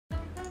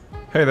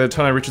Hey there,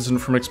 Tony Richardson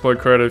from Explode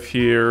Creative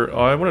here.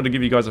 I wanted to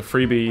give you guys a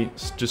freebie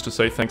just to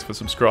say thanks for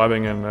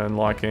subscribing and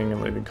liking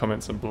and leaving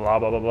comments and blah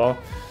blah blah blah.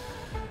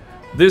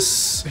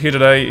 This here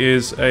today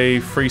is a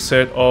free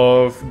set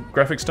of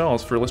graphic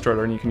styles for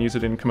Illustrator, and you can use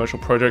it in commercial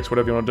projects,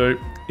 whatever you want to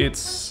do.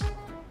 It's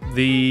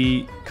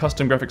the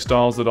custom graphic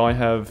styles that I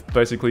have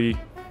basically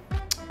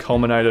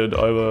culminated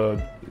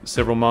over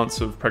several months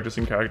of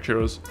practicing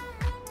caricatures,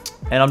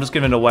 and I'm just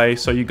giving it away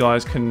so you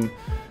guys can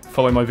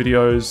follow my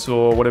videos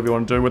or whatever you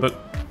want to do with it.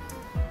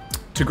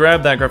 To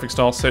grab that graphic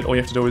style set, all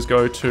you have to do is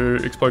go to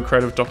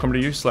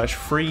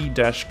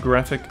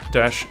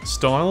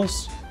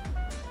explodecreative.com.au/free-graphic-styles.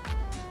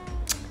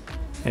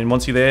 And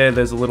once you're there,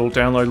 there's a little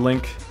download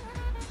link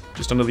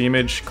just under the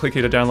image. Click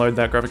here to download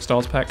that graphic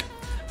styles pack.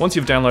 Once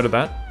you've downloaded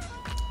that,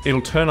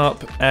 it'll turn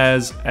up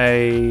as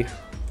a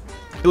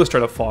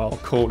Illustrator file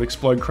called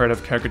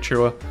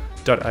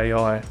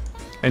explodecreative.caricature.ai.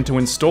 And to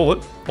install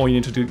it, all you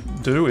need to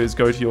do is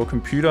go to your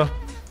computer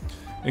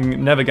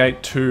and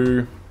navigate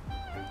to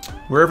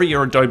wherever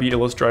your Adobe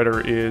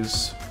Illustrator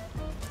is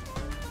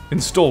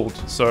installed,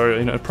 so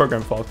in a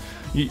program file.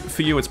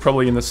 For you, it's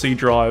probably in the C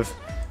drive.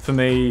 For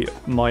me,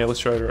 my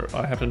Illustrator,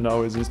 I happen to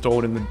know, is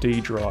installed in the D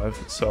drive.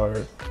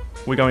 So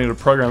we're going into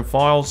Program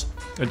Files,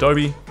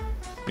 Adobe,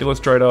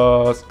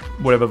 Illustrator,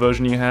 whatever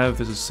version you have.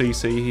 This is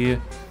CC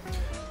here.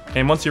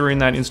 And once you're in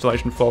that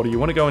installation folder, you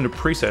want to go into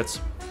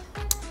Presets,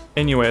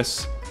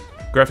 NUS,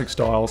 Graphic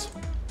Styles,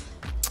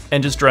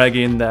 and just drag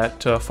in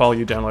that file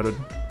you downloaded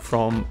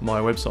from my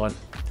website.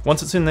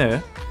 Once it's in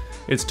there,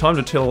 it's time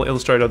to tell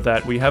Illustrator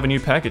that we have a new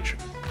package.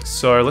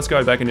 So let's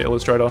go back into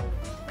Illustrator,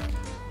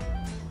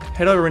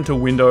 head over into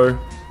Window,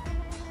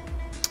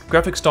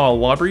 Graphic Style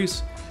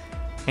Libraries,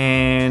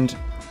 and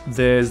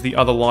there's the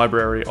Other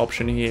Library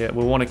option here.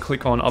 We'll want to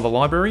click on Other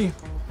Library,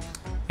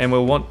 and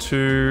we'll want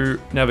to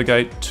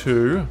navigate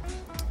to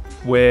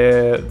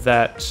where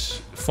that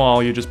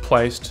file you just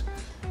placed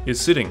is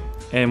sitting.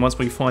 And once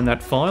we find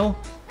that file,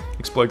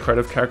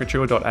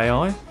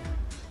 explodecreative.caricature.ai,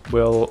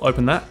 we'll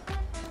open that,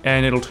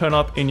 and it'll turn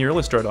up in your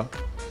Illustrator.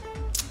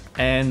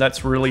 And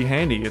that's really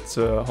handy. It's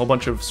a whole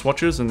bunch of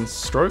swatches and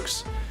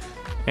strokes.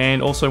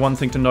 And also one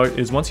thing to note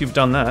is once you've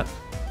done that,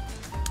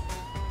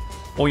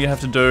 all you have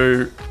to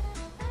do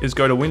is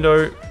go to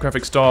Window,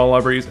 Graphic Style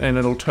Libraries, and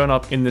it'll turn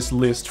up in this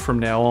list from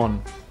now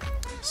on.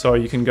 So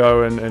you can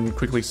go and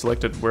quickly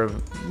select it wherever,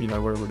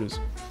 wherever it is.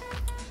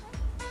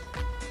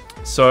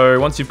 So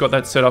once you've got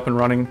that set up and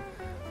running,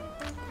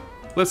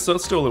 let's do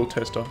a little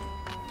tester.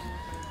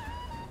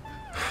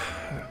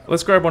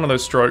 Let's grab one of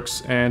those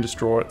strokes and just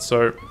draw it.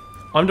 So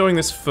I'm doing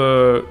this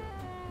for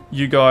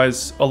you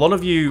guys. A lot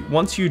of you,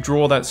 once you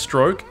draw that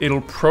stroke,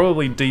 it'll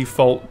probably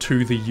default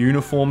to the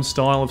uniform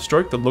style of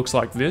stroke that looks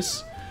like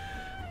this.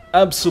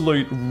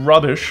 Absolute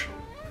rubbish.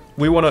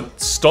 We want to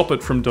stop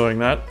it from doing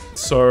that.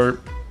 So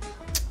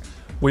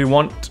we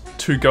want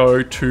to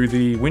go to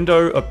the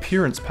Window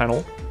Appearance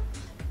panel.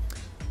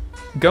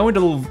 Go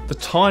into the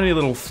tiny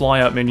little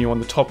flyout menu on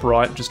the top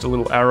right, just a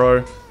little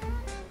arrow.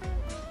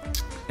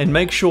 And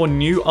make sure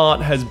New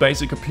Art has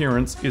Basic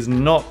Appearance is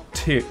not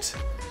ticked.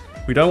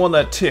 We don't want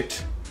that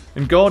ticked.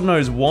 And God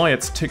knows why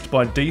it's ticked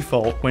by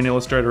default when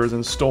Illustrator is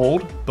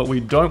installed, but we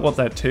don't want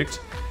that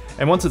ticked.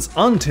 And once it's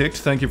unticked,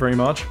 thank you very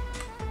much,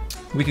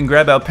 we can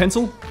grab our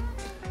pencil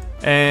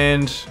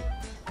and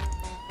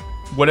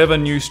whatever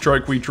new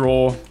stroke we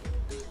draw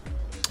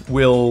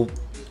will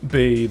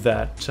be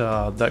that,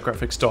 that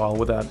graphic style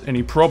without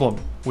any problem,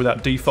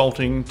 without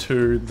defaulting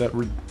to that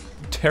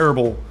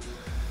terrible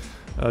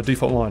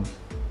default line.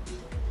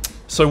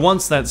 So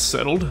once that's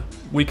settled,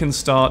 we can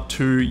start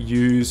to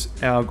use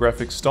our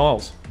graphic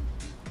styles.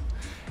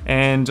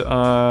 And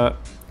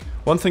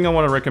one thing I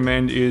want to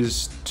recommend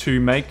is to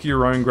make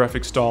your own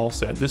graphic style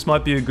set. This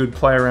might be a good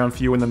play around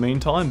for you in the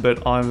meantime,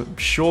 but I'm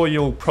sure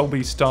you'll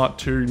probably start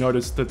to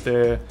notice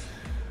that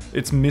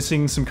it's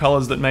missing some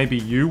colors that maybe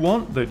you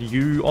want, that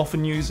you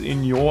often use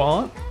in your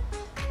art.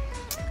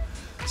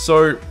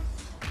 So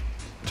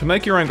to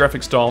make your own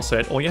graphic style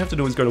set, all you have to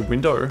do is go to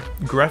Window,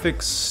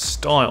 Graphic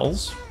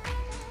Styles.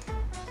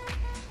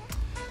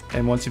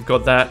 And once you've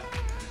got that,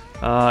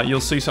 you'll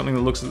see something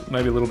that looks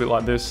maybe a little bit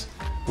like this.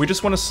 We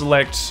just want to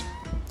select,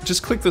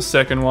 just click the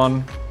second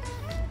one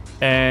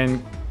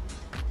and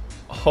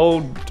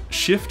hold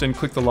Shift and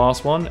click the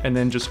last one, and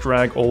then just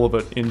drag all of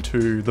it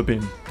into the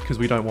bin, because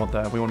we don't want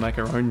that. We want to make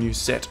our own new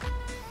set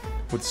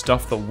with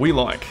stuff that we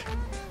like.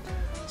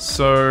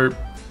 So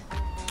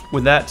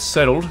with that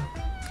settled,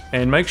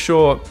 and make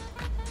sure,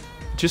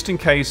 just in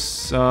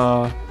case,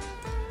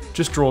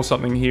 just draw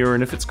something here,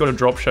 and if it's got a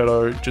drop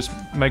shadow, just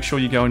make sure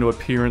you go into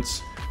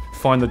Appearance,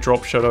 find the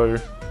drop shadow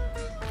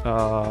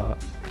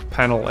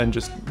panel, and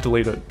just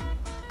delete it.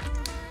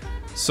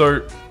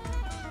 So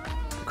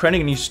creating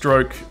a new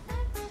stroke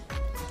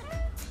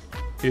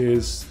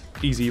is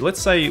easy.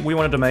 Let's say we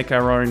wanted to make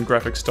our own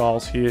graphic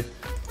styles here.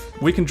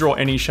 We can draw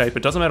any shape.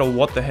 It doesn't matter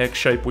what the heck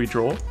shape we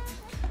draw,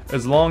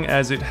 as long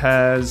as it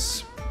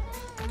has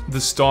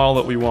the style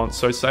that we want.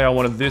 So say I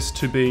wanted this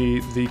to be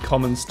the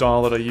common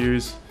style that I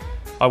use.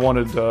 I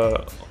wanted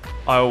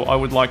I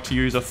would like to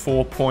use a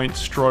 4-point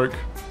stroke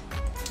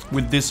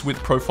with this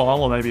width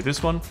profile, or maybe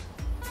this one.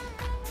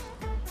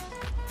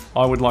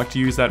 I would like to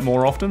use that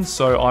more often,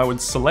 so I would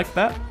select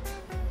that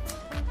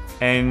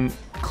and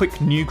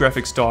click New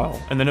Graphic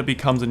Style, and then it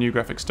becomes a new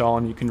graphic style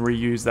and you can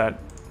reuse that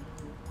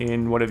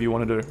in whatever you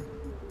want to do.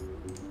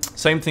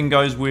 Same thing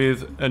goes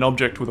with an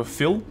object with a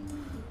fill.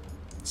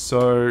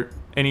 So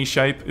any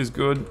shape is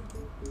good,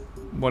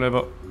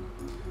 whatever.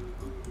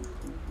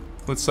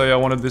 Let's say I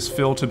wanted this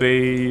fill to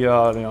be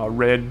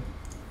red,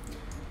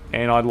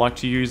 and I'd like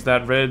to use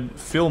that red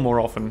fill more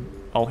often.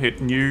 I'll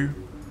hit New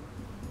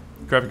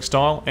Graphic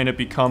Style and it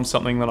becomes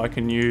something that I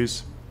can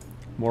use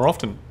more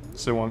often.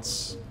 So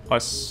once I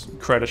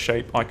create a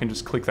shape, I can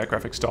just click that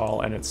graphic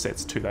style and it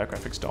sets to that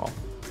graphic style.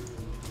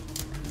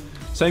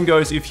 Same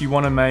goes if you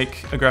want to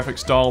make a graphic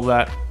style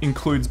that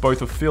includes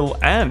both a fill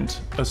and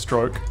a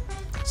stroke.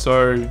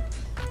 So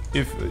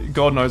if,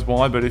 God knows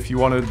why, but if you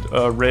wanted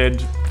a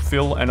red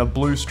fill and a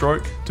blue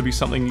stroke to be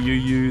something you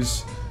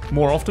use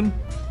more often,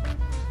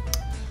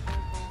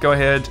 go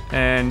ahead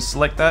and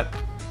select that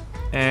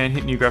and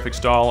hit New Graphic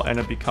Style and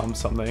it becomes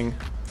something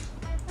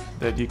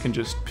that you can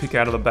just pick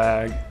out of the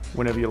bag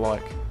whenever you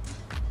like.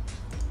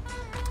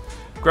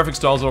 Graphic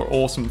styles are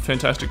awesome,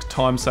 fantastic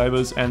time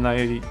savers, and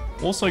they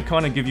also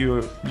kind of give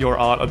your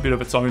art a bit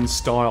of its own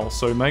style.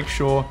 So make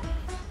sure,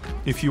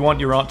 if you want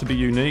your art to be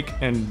unique,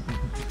 and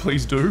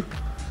please do,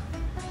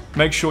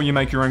 make sure you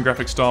make your own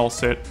graphic style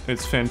set.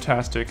 It's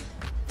fantastic.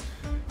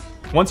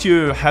 Once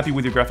you're happy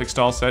with your graphic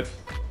style set,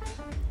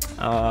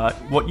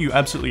 what you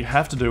absolutely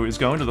have to do is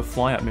go into the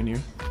flyout menu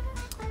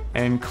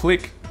and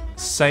click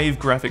Save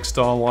Graphic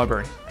Style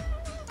Library.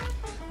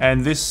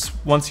 And this,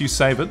 once you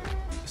save it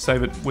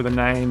with a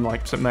name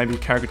like maybe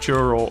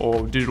caricature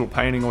or digital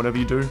painting or whatever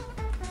you do.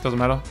 Doesn't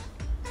matter.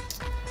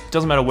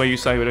 Doesn't matter where you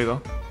save it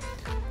either.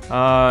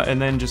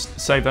 And then just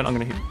save that. I'm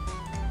going to hit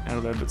out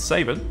of there, but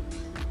save it.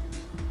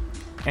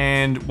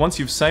 And once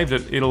you've saved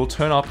it, it'll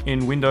turn up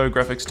in Window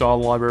Graphic Style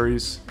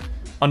Libraries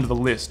under the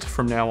list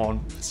from now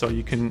on, so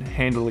you can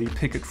handily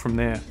pick it from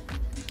there.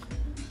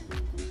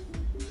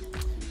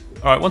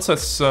 All right, once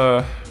that's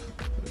all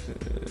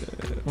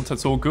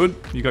good,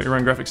 you got your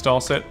own graphic style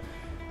set.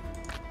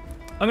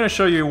 I'm going to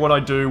show you what I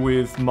do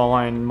with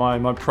mine,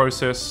 my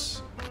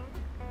process,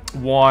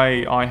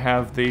 why I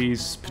have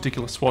these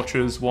particular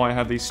swatches, why I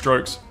have these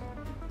strokes.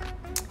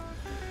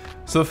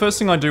 So the first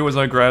thing I do is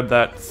I grab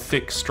that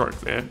thick stroke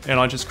there, and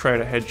I just create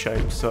a head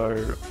shape.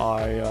 So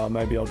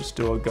maybe I'll just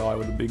do a guy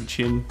with a big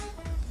chin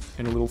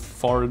and a little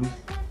forehead.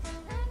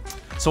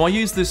 So I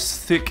use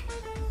this thick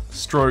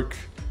stroke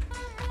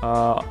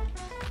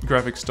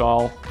graphic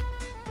style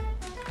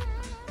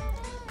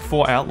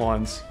for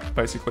outlines,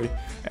 basically,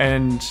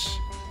 and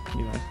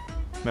you know,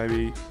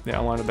 maybe the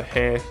outline of the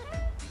hair.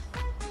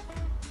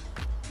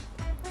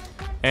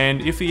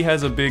 And if he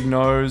has a big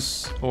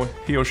nose, or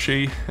he or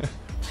she,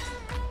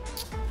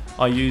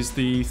 I use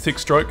the thick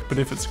stroke, but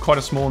if it's quite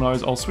a small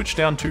nose, I'll switch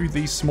down to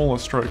the smaller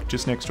stroke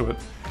just next to it.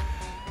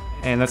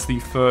 And that's the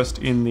first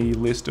in the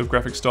list of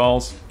graphic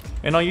styles.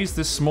 And I use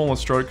this smaller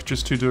stroke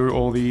just to do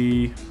all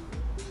the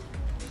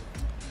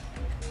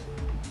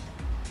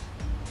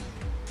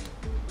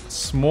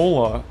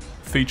smaller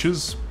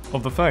features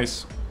of the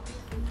face.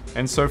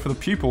 And so for the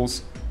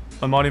pupils,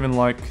 I might even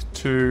like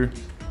to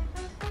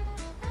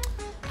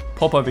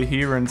pop over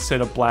here and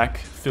set a black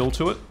fill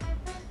to it.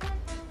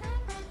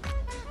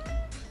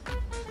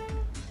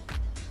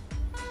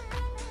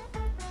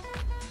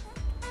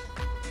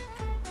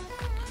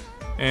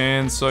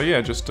 And so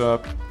yeah, just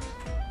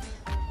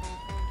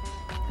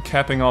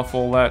capping off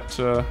all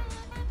that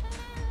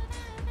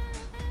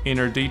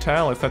inner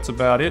detail, if that's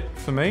about it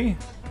for me.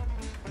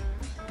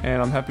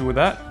 And I'm happy with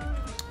that.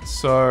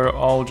 So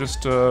I'll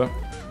just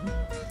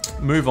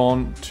move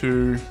on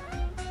to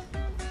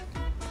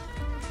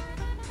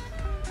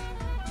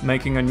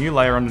making a new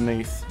layer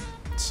underneath.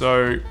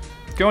 So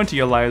go into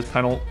your layers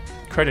panel,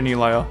 create a new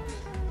layer,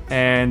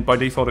 and by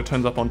default it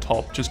turns up on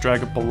top. Just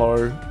drag it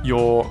below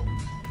your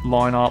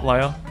line art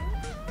layer.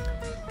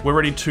 We're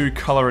ready to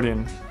color it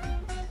in.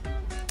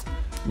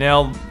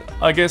 Now,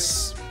 I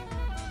guess,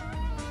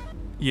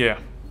 yeah,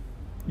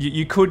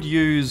 you could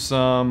use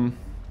the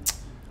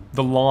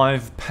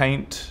live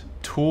paint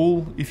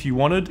tool if you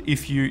wanted.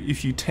 If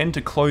you tend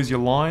to close your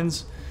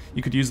lines,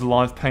 you could use the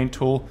live paint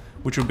tool,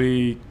 which would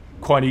be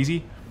quite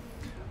easy.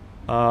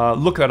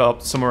 Look that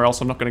up somewhere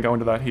else. I'm not going to go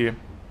into that here.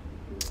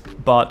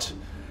 But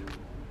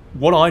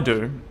what I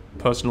do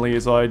personally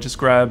is I just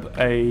grab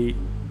a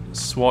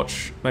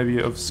swatch, maybe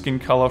of skin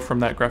color from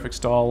that graphic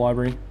style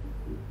library,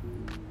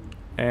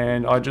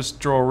 and I just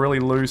draw a really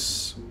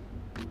loose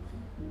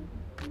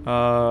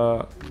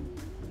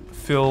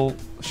fill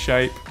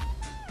shape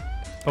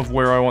of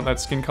where I want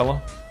that skin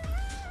color.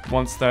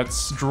 Once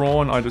that's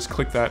drawn, I just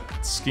click that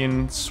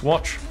skin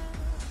swatch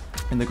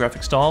in the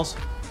graphic styles.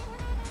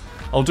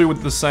 I'll do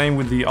the same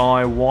with the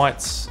eye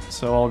whites,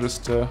 so I'll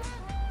just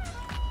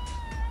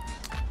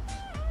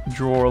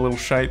draw a little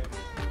shape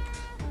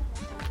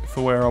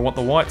for where I want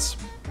the whites.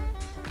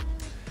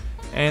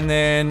 And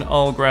then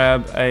I'll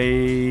grab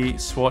a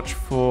swatch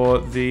for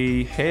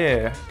the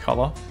hair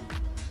color.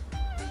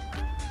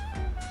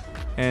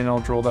 And I'll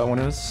draw that one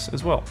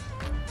as well.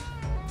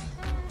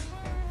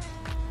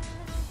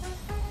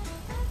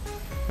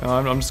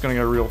 I'm just going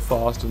to go real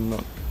fast and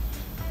not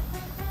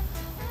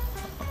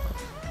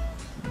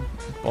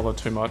bother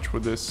too much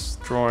with this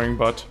drawing,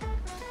 but...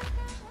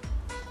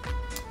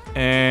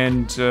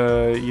 And,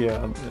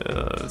 yeah,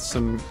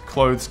 some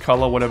clothes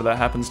color, whatever that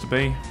happens to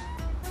be.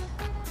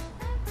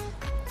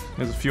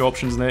 There's a few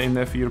options in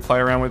there for you to play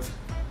around with.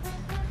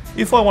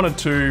 If I wanted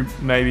to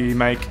maybe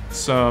make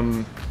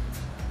some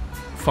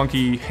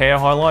funky hair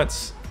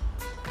highlights,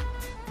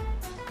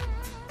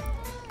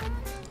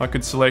 I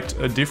could select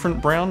a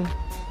different brown.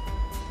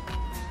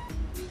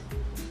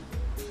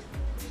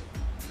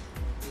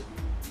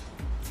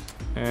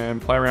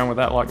 And play around with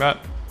that like that.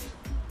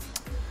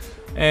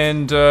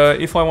 And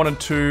if I wanted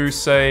to,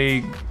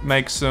 say,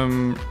 make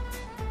some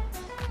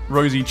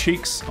rosy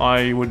cheeks,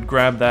 I would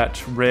grab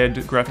that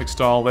red graphic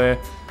style there,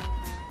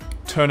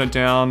 turn it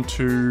down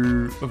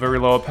to a very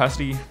low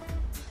opacity,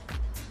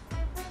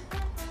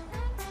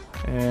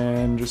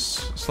 and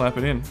just slap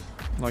it in,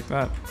 like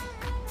that.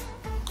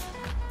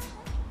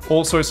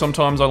 Also,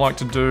 sometimes I like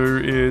to do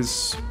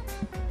is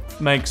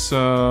make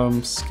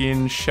some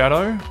skin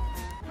shadow,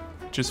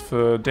 just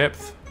for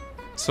depth.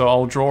 So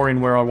I'll draw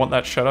in where I want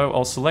that shadow.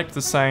 I'll select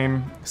the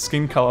same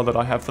skin color that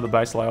I have for the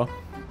base layer.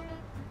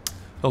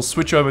 I'll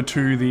switch over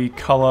to the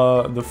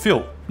color, the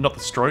fill, not the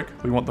stroke.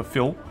 We want the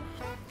fill.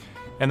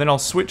 And then I'll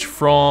switch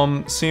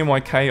from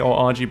CMYK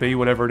or RGB,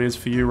 whatever it is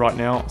for you right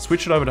now,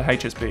 switch it over to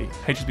HSB.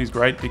 HSB is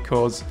great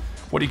because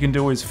what you can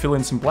do is fill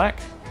in some black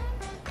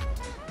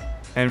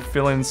and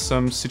fill in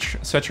some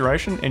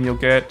saturation, and you'll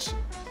get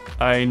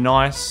a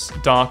nice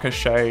darker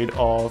shade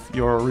of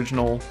your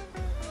original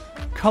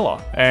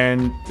color.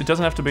 And it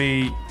doesn't have to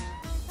be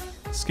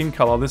skin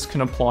color. This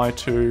can apply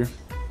to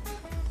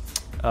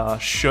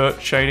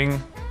shirt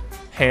shading,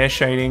 hair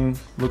shading,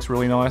 looks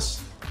really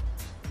nice.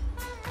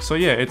 So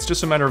yeah, it's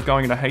just a matter of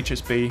going into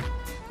HSB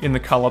in the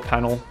color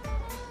panel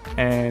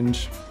and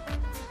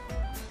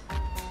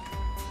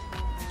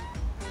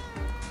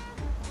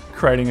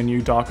creating a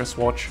new darker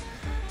swatch.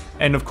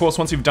 And of course,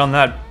 once you've done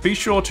that, be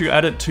sure to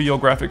add it to your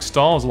graphic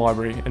styles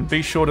library, and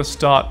be sure to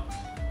start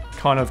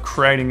kind of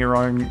creating your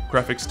own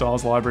graphic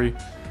styles library,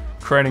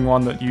 creating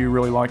one that you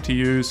really like to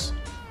use.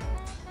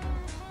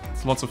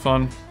 It's lots of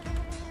fun.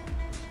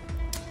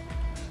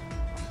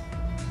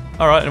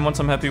 Alright, and once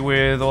I'm happy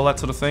with all that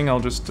sort of thing, I'll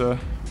just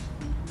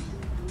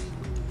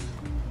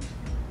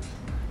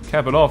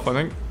cap it off, I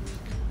think.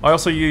 I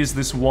also use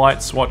this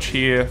white swatch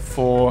here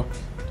for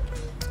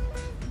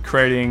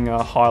creating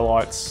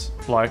highlights.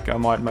 Like I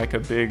might make a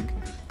big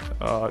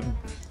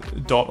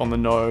dot on the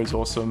nose,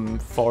 or some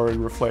forehead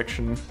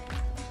reflection,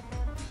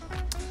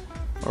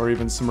 or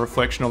even some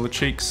reflection on the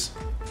cheeks.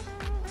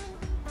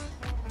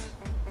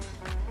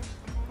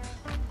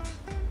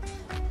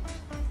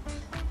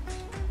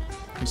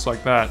 Just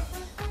like that.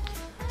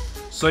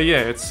 So yeah,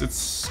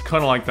 it's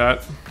kind of like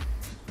that.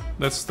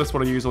 That's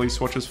what I use all these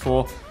swatches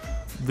for.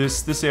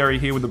 This area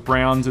here with the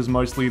browns is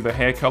mostly the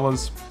hair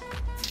colors.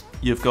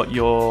 You've got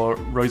your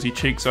rosy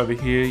cheeks over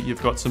here.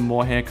 You've got some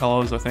more hair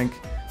colors, I think,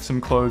 some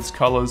clothes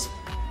colors,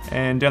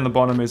 and down the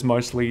bottom is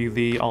mostly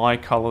the eye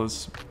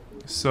colors.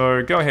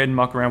 So go ahead and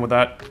muck around with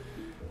that.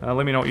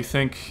 Let me know what you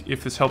think.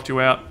 If this helped you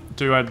out,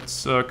 do add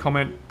a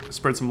comment,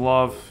 spread some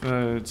love,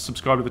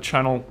 subscribe to the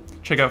channel.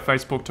 Check out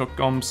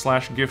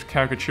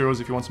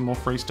facebook.com/giftcaricatures if you want some more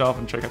free stuff,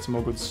 and check out some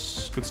more good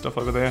stuff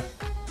over there.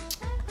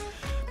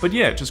 But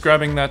yeah, just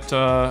grabbing that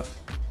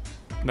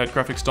that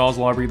graphic styles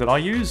library that I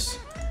use.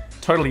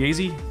 Totally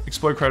easy.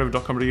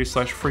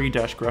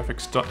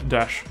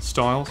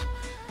 explodecreative.com.au/free-graphic-styles,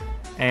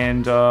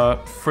 and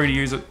free to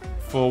use it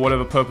for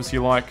whatever purpose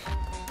you like.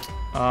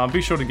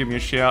 Be sure to give me a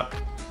shout.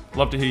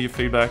 Love to hear your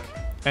feedback.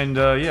 And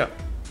yeah,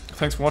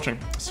 thanks for watching.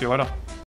 See you later.